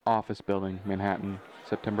Office Building, Manhattan,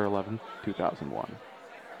 September 11, 2001.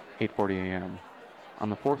 8:40 a.m. On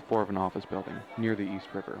the fourth floor of an office building near the East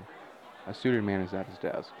River, a suited man is at his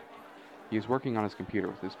desk. He is working on his computer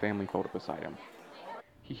with his family photo beside him.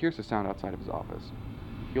 He hears a sound outside of his office.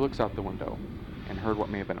 He looks out the window and heard what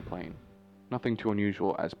may have been a plane. Nothing too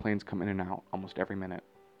unusual, as planes come in and out almost every minute.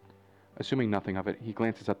 Assuming nothing of it, he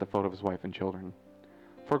glances at the photo of his wife and children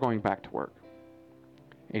before going back to work.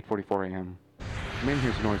 8:44 a.m. The man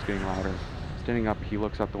hears the noise getting louder. Standing up, he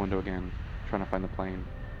looks out the window again, trying to find the plane.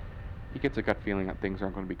 He gets a gut feeling that things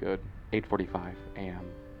aren't going to be good. 8:45 a.m.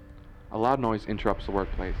 A loud noise interrupts the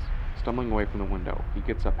workplace. Stumbling away from the window, he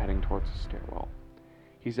gets up heading towards the stairwell.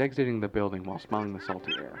 He's exiting the building while smelling the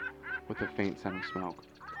salty air, with a faint scent of smoke.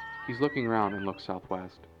 He's looking around and looks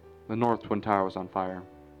southwest. The North Twin Tower was on fire,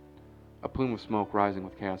 a plume of smoke rising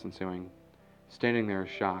with chaos ensuing. Standing there in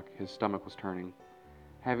shock, his stomach was turning,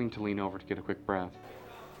 having to lean over to get a quick breath.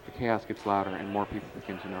 The chaos gets louder and more people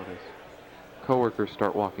begin to notice. Coworkers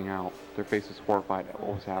start walking out, their faces horrified at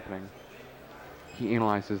what was happening. He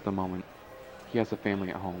analyzes the moment. He has a family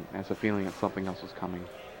at home and has a feeling that something else is coming,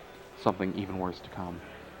 something even worse to come.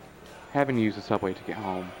 Having to use the subway to get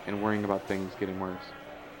home and worrying about things getting worse,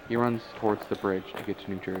 he runs towards the bridge to get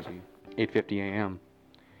to New Jersey. 8:50 a.m.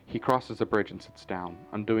 He crosses the bridge and sits down,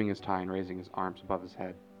 undoing his tie and raising his arms above his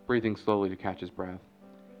head, breathing slowly to catch his breath.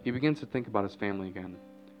 He begins to think about his family again,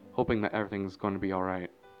 hoping that everything is going to be alright,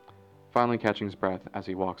 finally catching his breath as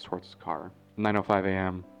he walks towards his car. 9:05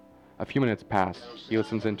 a.m. A few minutes pass. He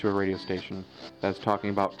listens into a radio station that is talking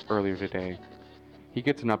about earlier today. He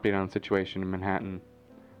gets an update on the situation in Manhattan.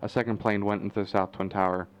 A second plane went into the South Twin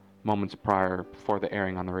Tower moments prior before the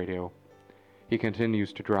airing on the radio. He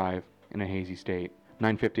continues to drive in a hazy state.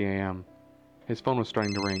 9:50 a.m. His phone was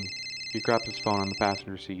starting to ring. He grabs his phone on the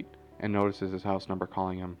passenger seat and notices his house number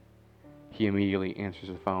calling him. He immediately answers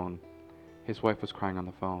the phone. His wife was crying on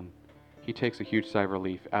the phone. He takes a huge sigh of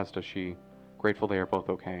relief, as does she, grateful they are both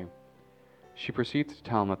okay. She proceeds to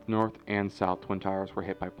tell him that the North and South Twin Towers were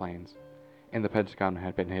hit by planes, and the Pentagon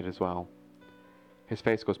had been hit as well. His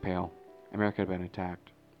face goes pale. America had been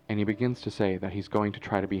attacked. And he begins to say that he's going to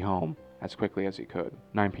try to be home as quickly as he could.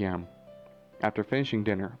 9 p.m. After finishing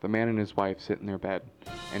dinner, the man and his wife sit in their bed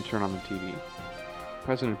and turn on the TV.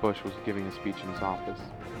 President Bush was giving a speech in his office.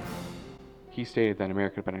 He stated that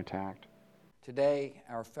America had been attacked. Today,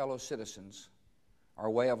 our fellow citizens, our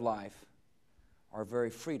way of life, our very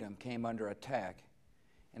freedom came under attack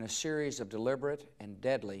in a series of deliberate and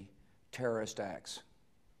deadly terrorist acts.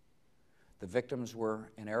 The victims were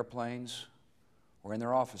in airplanes or in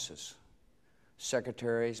their offices,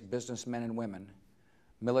 secretaries, businessmen and women,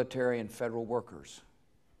 military and federal workers,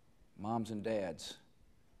 moms and dads,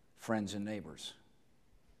 friends and neighbors.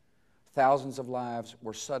 Thousands of lives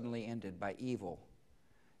were suddenly ended by evil,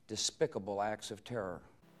 despicable acts of terror.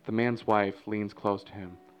 The man's wife leans close to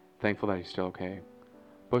him, thankful that he's still okay.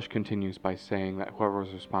 Bush continues by saying that whoever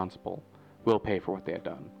was responsible will pay for what they had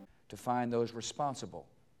done. To find those responsible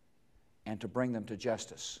and to bring them to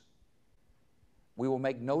justice. We will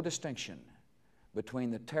make no distinction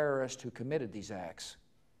between the terrorists who committed these acts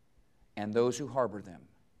and those who harbored them.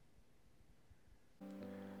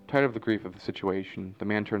 Tired of the grief of the situation, the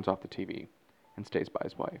man turns off the TV and stays by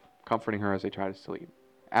his wife, comforting her as they try to sleep.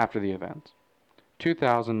 After the event,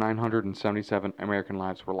 2,977 American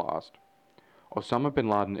lives were lost. Osama bin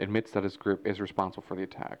Laden admits that his group is responsible for the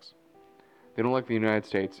attacks. They don't like the United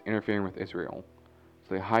States interfering with Israel,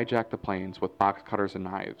 so they hijack the planes with box cutters and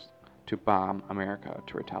knives to bomb America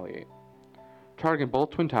to retaliate. Targeting both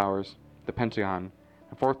Twin Towers, the Pentagon,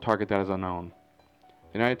 and fourth target that is unknown.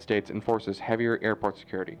 The United States enforces heavier airport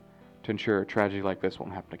security to ensure a tragedy like this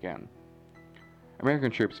won't happen again.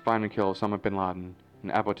 American troops find and kill Osama bin Laden in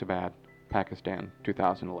Abbottabad, Pakistan,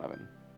 2011.